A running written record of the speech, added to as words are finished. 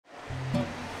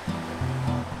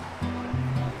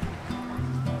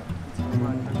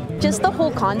just the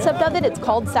whole concept of it. It's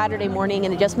called Saturday Morning,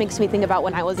 and it just makes me think about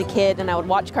when I was a kid and I would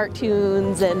watch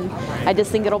cartoons, and I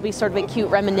just think it'll be sort of a cute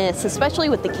reminisce, especially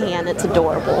with the can. It's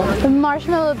adorable. The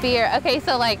marshmallow beer. Okay,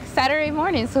 so like Saturday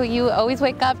morning, so you always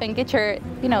wake up and get your,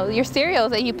 your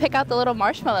cereals and you pick out the little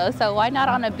marshmallows. So why not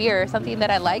on a beer? Something that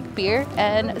I like, beer,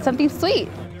 and something sweet.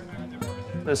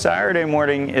 The Saturday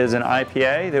Morning is an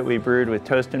IPA that we brewed with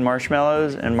toasted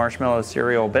marshmallows and marshmallow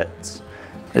cereal bits.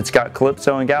 It's got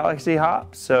Calypso and Galaxy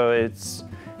hops, so it's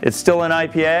still an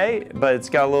IPA, but it's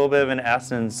got a little bit of an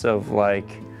essence of like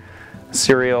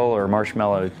cereal or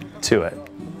marshmallow to it.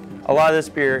 A lot of this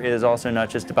beer is also not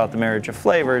just about the marriage of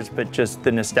flavors, but just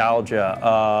the nostalgia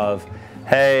of,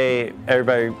 hey,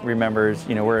 everybody remembers,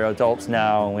 we're adults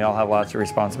now and we all have lots of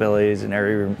responsibilities, and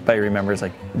everybody remembers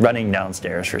like running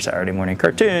downstairs for Saturday morning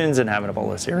cartoons and having a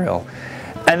bowl of cereal.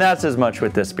 And that's as much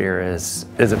what this beer is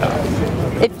about.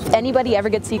 If anybody ever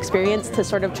gets the experience to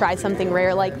sort of try something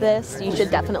rare like this, you should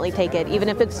definitely take it, even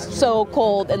if it's so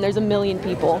cold and there's a million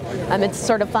people. It's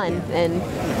sort of fun, and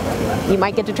you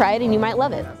might get to try it and you might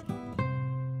love it.